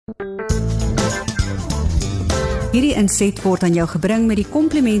Hierdie inset word aan jou gebring met die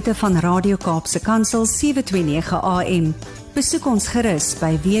komplimente van Radio Kaapse Kansel 729 AM. Besoek ons gerus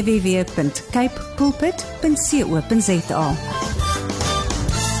by www.capepulpit.co.za.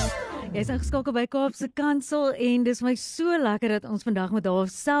 Jy is ingeskakel by Kaapse Kansel en dis my so lekker dat ons vandag met haar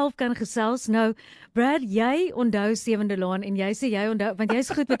self kan gesels. Nou, Brad, jy onthou Sewende Laan en jy sê jy onthou, want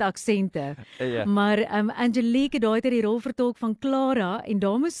jy's goed met aksente. Ja. Maar Angelique het daai die rol vertolk van Clara en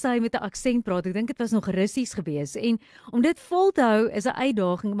daar moes sy met 'n aksent praat. Ek dink dit was nog Russies geweest. En om dit vol te hou is 'n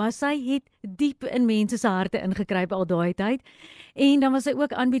uitdaging, maar sy het diep in mense se harte ingekruip al daai tyd. En dan was sy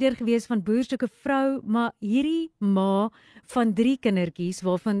ook aanbieder geweest van Boer, Vrou, maar hierdie ma van 3 kindertjies,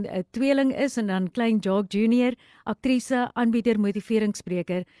 waarvan 'n tweeling is en dan klein Jacques Junior, aktrise, aanbieder,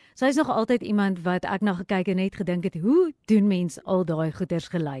 motiveringspreker. Sy is nog altyd iemand wat ek na gekyk en net gedink het, hoe doen mens al daai goeders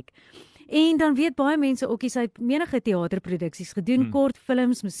gelyk? En dan weet baie mense ook, sy het menige teaterproduksies gedoen,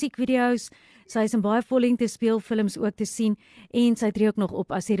 kortfilms, musiekvideos. Sy is in baie vollengte speelfilms ook te sien en sy tree ook nog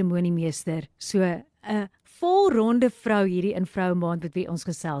op as seremoniemeester. So 'n volronde vrou hierdie in Vrou maand met wie ons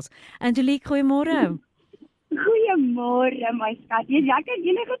gesels. Angelique, goeiemôre. Goeiemôre my skat. Jy kan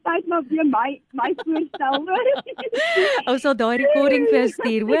enige tyd maar vir my voorstel hoor. Ons sal daai recording vir jou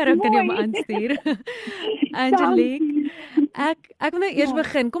stuur, hoor, ek kan jou maar aanstuur. Angelique, ek wil nou eers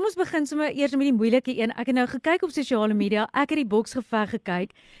begin. Kom ons begin sommer eers met die moeilike een. Ek het nou gekyk op sosiale media, ek het die boksgeveg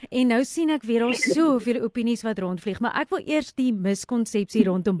gekyk en nou sien ek weer al soveel opinies wat rondvlieg, maar ek wil eers die miskonsepsie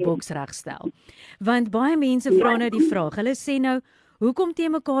rondom boks regstel. Want baie mense vra nou die vraag. Hulle sê nou, hoekom te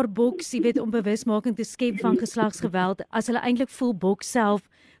mekaar boks, jy weet, om bewusmaking te skep van geslagsgeweld, as hulle eintlik voel boks self,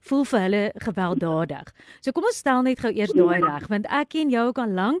 voel vir hulle gewelddadig. So kom ons stel net gou eers daai reg, want ek ken jou ook al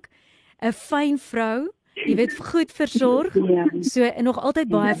lank, 'n fyn vrou, jy weet, goed versorg, so en nog altyd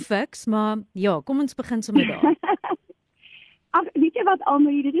baie fiks, maar ja, kom ons begin sommer daar. Ag, weet jy wat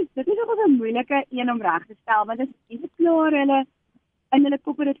almal, dit is nogal 'n moeilike een om reg te stel, want dit is klaar hulle in hulle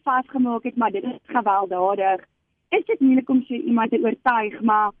koppe dit vasgemaak het, maar dit is gewelddadig. Is dit moeilik om so iemand te oortuig,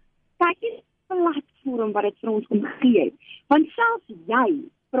 maar kyk die platform wat dit vir ons omgee het. Want selfs jy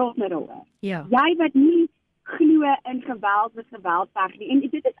praat nou daaroor. Ja. Jy wat nie glo in geweld met geweld veg nie. En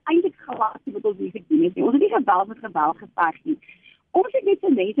dit is eintlik glad wat ons hier gedoen het. Ons het nie geweld met geweld geveg nie. Ons het net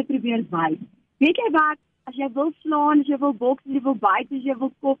vir mense probeer wys. Weet jy wat, as jy wil slaan, as jy wil boks, as jy wil byt, as jy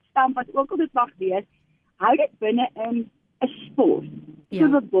wil kopstamp, wat ook al dit mag wees, hou dit binne in 'n sport.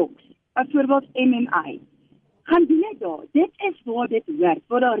 Byvoorbeeld boks, byvoorbeeld MMA. Gaan doen dit daar. Dit is waar dit hoort,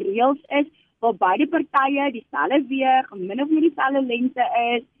 waar daar reëls is, waar beide partye dieselfde weeg, min of meer dieselfde lengte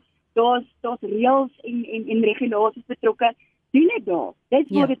is, daar's reëls en regulasies betrokke. Doen dit daar. Dit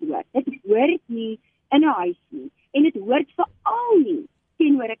is waar dit hoort. Dit hoort nie in 'n huis nie. En dit hoort veral nie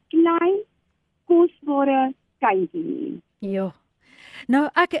teenoor 'n klein, kosbare kindjie nie. Ja. Nou,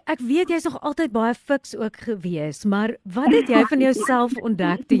 ek weet jy's nog altyd baie fiks ook gewees, maar wat het jy van jouself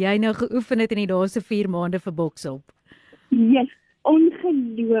ontdek toe jy nou geoefen het in die laaste 4 maande vir boksop? Yes,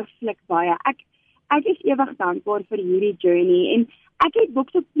 ongelooflik baie. Ek is ewig dankbaar vir hierdie journey en ek het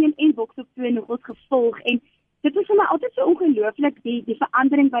boksop 1 en boksop 2 nog eens gevolg en dit was vir my altyd so ongelooflik die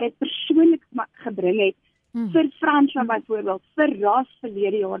verandering wat dit persoonlik gebring het vir Franswa byvoorbeeld, vir Ras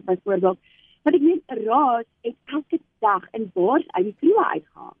verlede jaar byvoorbeeld. Want ek weet, Ras het elke dag in bars uit die kroeg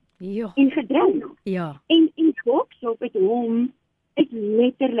uitgegaan. Ja. En gedrink. Ja. En boksop het hom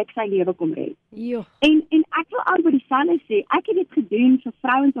letterlik sy lewe kom red. Ja. En ek wil al by dieselfde sê, ek het dit gedoen vir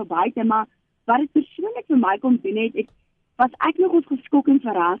vrouens op buite, maar wat dit persoonlik vir my kom doen het, was ek nog ons geskok en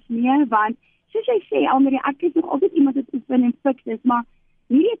verras mee, want soos jy sê, Almarie, ek is nog altyd iemand wat oefen en fiks is, maar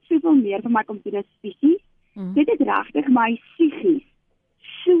hierdie het soveel meer vir my kom doen as fisies. Dit het regtig my psigies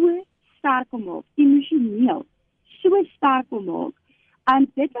so sterk kom maak, emosioneel so sterk kom maak.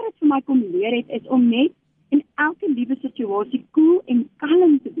 En dit wat dit vir my kom leer het, is om net in elke liewe situasie cool en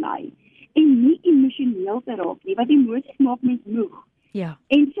kalm te bly en nie emosioneel te raak nie, want emosies maak mens moeg. Ja.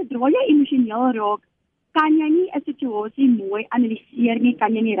 En sodra jy emosioneel raak, kan jy nie 'n situasie mooi analiseer nie,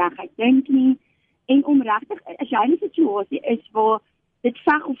 kan jy nie reguit dink nie. En om regtig, as jy in 'n situasie is waar dit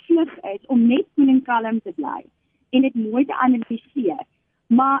veg of vlug is, om net cool en kalm te bly en dit mooi te analiseer.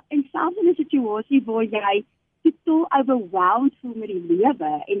 Maar in selfs in 'n situasie waar jy totaal overwhelmed voel met die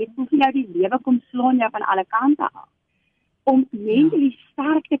lewe en dit voel vir jou die lewe kom slaan jou van alle kante af, om mentally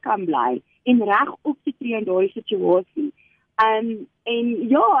sterk te kan bly en reg op te tree in daai situasie. En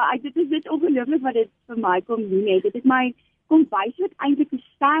ja, dit is dit ongelooflik wat dit vir my kom doen het. Dit het my kom wys wat eintlik hoe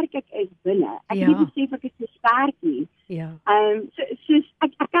sterk ek is binne. Ek het nie besef ek is so sterk nie. Ja. Soos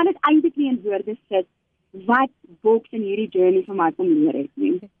ek kan dit eintlik nie in woorde sit wat boks in hierdie journey vir my kom leer het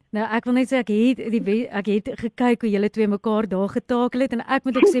nie. Nou ek wil net sê ek het gekyk hoe julle twee mekaar daar getakel het en ek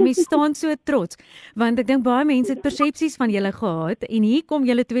moet ook sê mense staan so trots want ek dink baie mense het persepsies van julle gehad en hier kom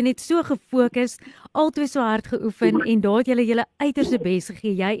julle twee net so gefokus, albei so hard geoefen en daar het julle uiterste bes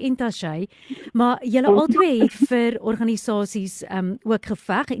gegee, jy en Tasche, maar julle albei het vir organisasies ook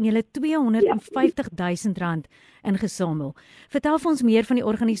geveg en julle R250,000 ingesamel. Vertel vir ons meer van die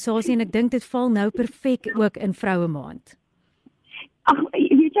organisasie en ek dink dit val nou perfek ook in Vroue Maand. Ag,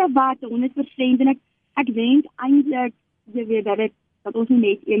 weet jy wat, 100% en ek wens eintlik jy weet dat ons nie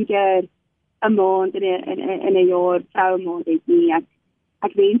net een keer 'n maand in 'n jaar Vroue Maand het nie.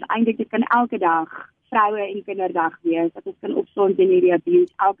 Ek wens eintlik dit kan elke dag vroue en kinderdag wees, dat ons kan opstaan teen hierdie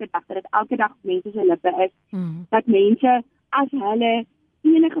abuse elke dag, dat dit elke dag mense se lippe is, dat mense as hulle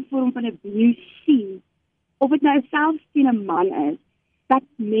enige vorm van abuse sien, of dit nou selfs teen 'n man is, dat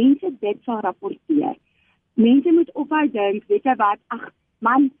mense dit sal rapporteer. Mense moet ophou dink, weet jy wat, ag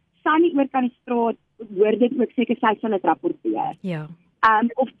man, Sunny oor kan die straat, hoor dit ook seker sy sal dit rapporteer. Ja.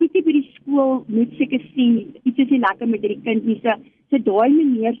 Of Pietie by die skool moet seker sien, iets is nie lekker met hierdie kind nie, so daai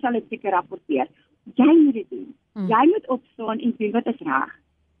meneer sal dit seker rapporteer. Jy moet dit doen. Jy moet opstaan en doen wat is reg.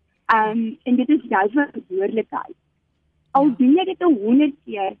 En dit is jou verantwoordelikheid. Al doen jy dit 100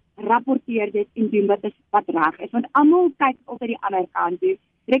 keer, rapporteer dit en doen wat reg is, want almal kyk altyd die ander kant toe,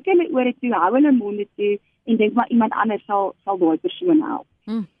 trek hulle ore toe, hou hulle monde toe, en denk maar iemand anders sal daai persoon help.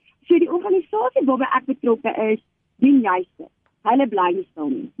 So die organisasie waarby ek betrokke is, doen juist dit. Hulle bly nie stil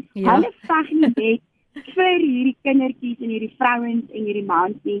nie. Ja. Hulle veg nie net vir hierdie kindertjies en hierdie vrouens en hierdie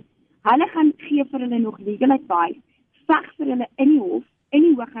mans nie. Hulle gaan gee vir hulle nog legal advice, veg vir hulle in die hof, in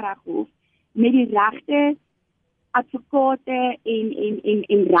die Hooggeregshof, met die regte advokate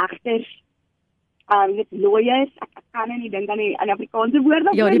en regters, met lawyers, ek kan nie dink aan die Afrikaanse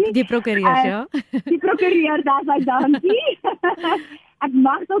woord. Ja, die prokureurs, ja. Die prokureur, daar sy dankie. Ek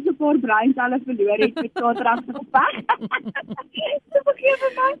mag dalk 'n paar breintalle verloor het met Saterdag se opweg. So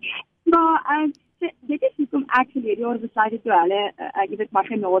vergewe my. Maar dit is hoekom ek verlede jaar besluit het toe hulle, ek weet my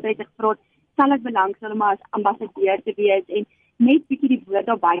genade het gevra, sal ek belangstel om as ambassadeur te wees en net bietjie die woord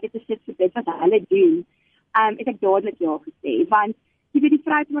daar buite te sit vir dit wat hulle doen. Het ek dadelik ja gesê, want jy weet die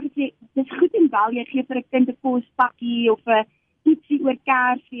vrou het maar gesê, dis goed en wel, jy gee vir 'n kind 'n kospakkie of 'n ietsie oor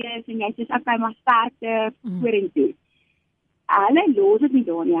Kersfees en jy sê okay, maar sterkte vorentoe. Hulle los dit nie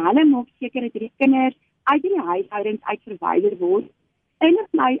daar nie. Hulle maak seker dat hierdie kinders uit die huishoudings uitverwyder word, in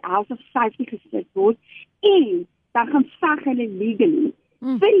 'n house of safety gesit word en dan gaan veg hulle legally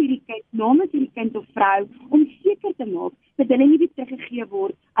vir hierdie kind, namens hierdie kind of vrou, om seker te maak dat hulle nie weer teruggegee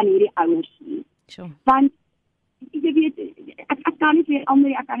word aan hierdie ouers nie. Sure. Want jy weet, ek kan nie weer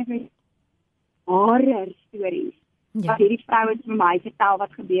horror stories wat hierdie vrouens vir my vertel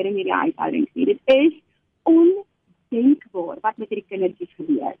wat gebeur in hierdie huishoudings nie. Dit is ondenkbaar wat met hierdie kindertjies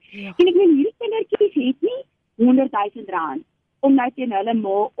gebeur. Ja. En ek meen, hierdie kindertjies het nie R100,000 om nou teen hulle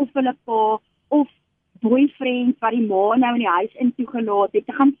ma of hulle pa of boyfriend wat die ma nou in die huis in toegelaat het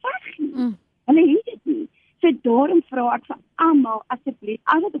te gaan veg nie. Hulle het dit nie. So daarom vra ek vir almal asseblief,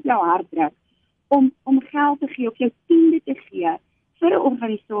 as dit op jou hart druk, om geld te gee of jou tiende te gee vir 'n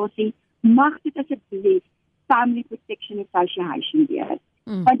organisasie, mag dit asseblief Family Protection Association wees.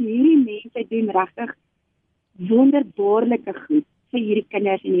 Want hierdie mense doen regtig wonderbaarlike goed vir hierdie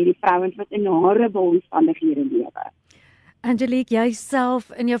kinders en hierdie vrouens wat in horrible omstandighede lewe. Angelique, jouself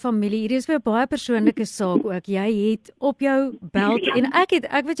in jou familie, hierdie is vir 'n baie persoonlike saak ook. Jy het op jou beld en ek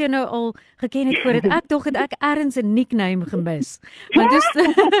weet jou nou al geken het voordat ek ergens 'n nickname gemis. Want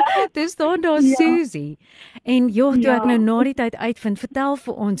dis staan daar Susie. En toe ek nou na die tyd uitvind, vertel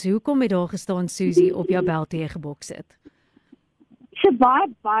vir ons, hoekom het daar gestaan Susie op jou beld toe jy geboks het? So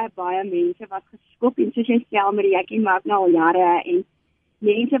baie mense wat geskok en soos jy sê, Marie, ek ken my ook nou al jare en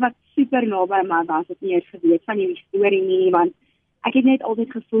mense wat super naby my was, het nie eens geweet van hierdie storie nie, want ek het net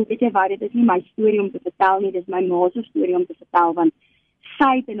altyd gevoel, weet jy wat, dit is nie my storie om te vertel nie, dit is my ma se storie om te vertel, want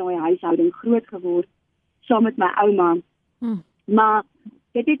sy het in haar huishouding groot geword, saam met my ouma. Maar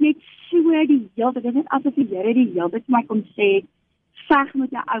dit het net so dit is net asof die Here die hele tyd vir my kom sê, veg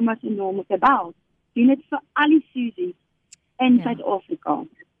met jou ouma se naam op 'n bel. Doen dit vir al die Susies in Suid-Afrika.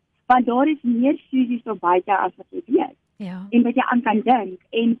 Want daar is meer Susies daar buite as wat jy weet. Ja. En wat jy aan kan dink.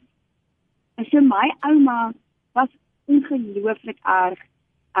 En so my ouma was ongelooflik erg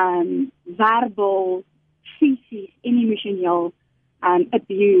verbal, fisies en emosioneel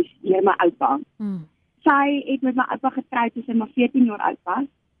abuse deur my oupa. Sy het met my oupa getroud toe sy maar 14 jaar oud was.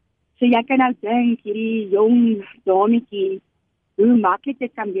 So jy kan nou dink hierdie jong dametjie hoe maklik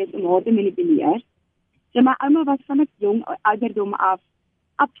dit kan wees om haar te manipuleer. So my ouma was van 'n jong ouderdom af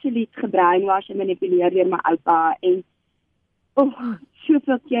absoluut gebrainwash en manipuleer deur my oupa en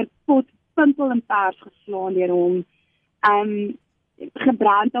soveel keer pot, pimpel en pers geslaan deur hom.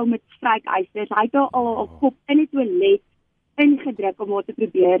 Gebrand al met strykeisters. Hy het al kop in die toilet ingedruk om haar te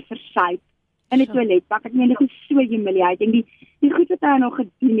probeer versuip in die toiletbak. Ek meen, dit is so humiliating. Die goed wat hy nog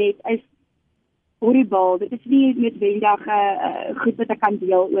gedoen het, is horribaal. Dit is nie noodwendig goed wat ek kan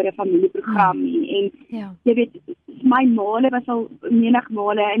deel oor 'n familieprogram nie. En jy weet, my maale was al menig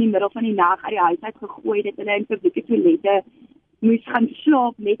male in die middel van die nag uit die huis uit gegooi, dat hulle in publieke toilette moes gaan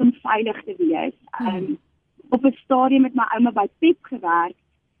slaap net om veilig te wees. Op 'n stadium met my ouma by Pep gewerk,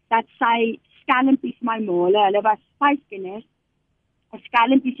 dat sy skelmpies my maale, hulle was 5 kinders,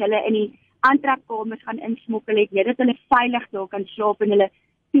 skelmpies hulle in die aantrekkamers gaan insmokkel het, net dat hulle veilig daar kan slaap en hulle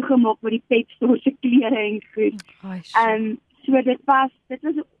toegemaak met die Pep store se klere en goed. So dit was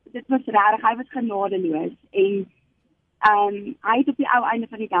regtig, hy was genadeloos en hy het op die ou einde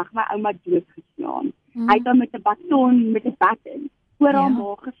van die dag my ouma doodgeslaan. Hy het hom met 'n baton, met 'n bat in, oor haar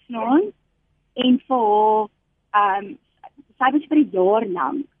maag geslaan en vir haar, sy was vir 'n jaar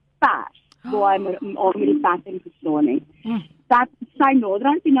lank pers, waar hy met die baton geslaan het. Dat sy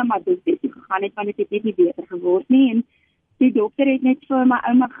naderhand na my dokter toe gegaan het, want dit het net nie beter geword nie, en die dokter het net vir my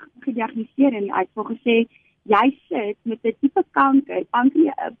ouma gediagnoseer en hy het vir gesê, jy sit met 'n tipe kanker,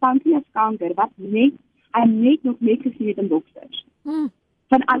 pankreaskanker, wat hy nog net gesien het in dokters.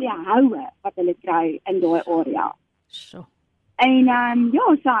 Van al die houe wat hulle kry in daai area. En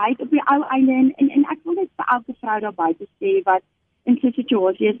so hy het op die ou einde, en ek wil net vir elke vrou daar buite sê, wat in so 'n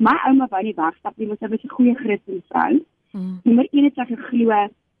situasie is, my ouma wou nie wegstap nie, want sy was 'n goeie Christelike vrou. Nommer 1 het sy geglo,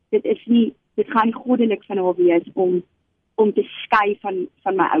 dit gaan nie goddelik van haar wees om te skei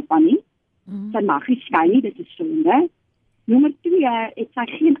van my oupa nie. Sy mag nie skei nie, dit is sonde. Nommer 2 het sy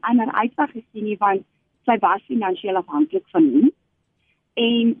geen ander uitweg gesien nie, want sy was finansiëel afhanklik van hom.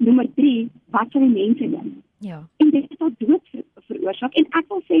 En nommer 3, wat sal die mense doen? En dit het al dood veroorsaak. En ek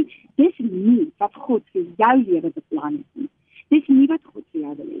wil sê, dis nie wat God vir jou lewe beplan het nie. Dis nie wat God vir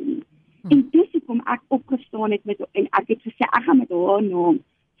jou wil hê nie. En dis hoekom ek opgestaan het en ek het gesê, ek gaan met haar naam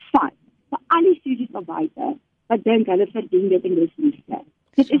vat, vir al die studies daar buite, wat dink hulle verdien dit en dis liefde.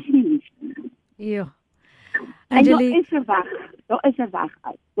 Dit is nie liefde. En daar is 'n weg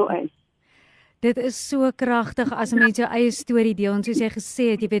uit, daar is. Dit is so kragtig as 'n mens jou eie storie deel, en soos jy gesê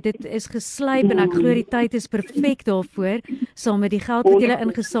het, jy weet, dit is geslyp en ek glo die tyd is perfek daarvoor, saam met die geld wat jy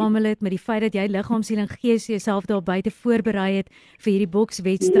ingesamel het, met die feit dat jy liggaam, siel en gees jouself daar buite voorberei het vir hierdie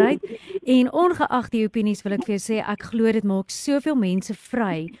bokswedstryd. En ongeag die opinies wil ek vir jou sê, ek glo dit maak soveel mense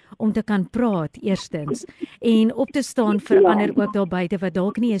vry om te kan praat eerstens en op te staan vir ander ook daar buite wat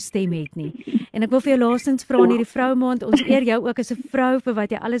dalk nie 'n stem het nie. En ek wil vir jou laastens vra in hierdie Vrou maand, ons eer jou ook as 'n vrou vir wat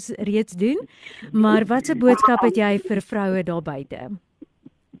jy alles reeds doen. Maar wat 'n boodskap het jy vir vroue daar buite?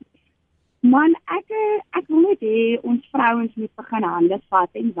 Man, ek wil net hê ons vrouens moet begin hande vat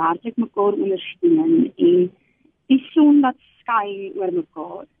en werklik mekaar ondersteun en die son laat skyn oor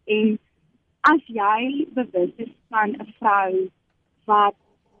mekaar. En as jy bewus is van 'n vrou wat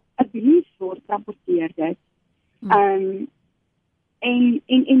abuse word, rapporteer dit.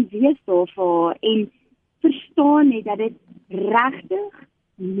 En wees daarvoor en verstaan net dat dit regtig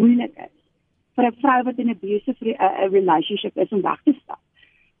moeilik is vir 'n vrou wat in 'n abusive relationship is om weg te stap.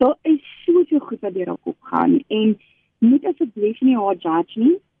 Daar is soveel goed wat deur haar kop gaan en moet asseblief nie haar judge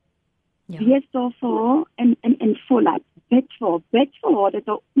nie. Wees daarvoor in volheid. Bid vir haar dat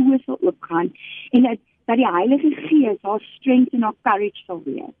haar oë sal oopgaan en dat die Heilige Gees haar strength en haar courage sal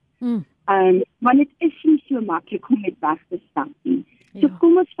wees. Want dit is nie so maklik om net weg te stap nie. So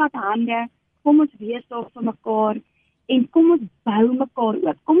kom ons vat hande, kom ons wees daar vir mekaar en kom ons bou mekaar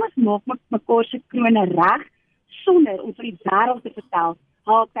op. Kom ons maak mekaar se krone reg sonder om vir die wêreld te vertel,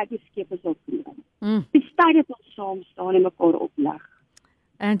 kyk hoe skep is op kroon. Dis tyd dat ons saam staan en mekaar oplig.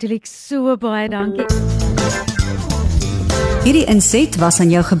 Angelique, so baie dankie. Hierdie inset was aan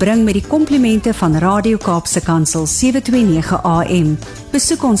jou gebring met die komplimente van Radio Kaapse Kansel 729 AM.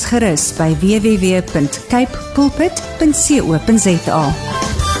 Besoek ons gerus by www.cape pulpit.co.za.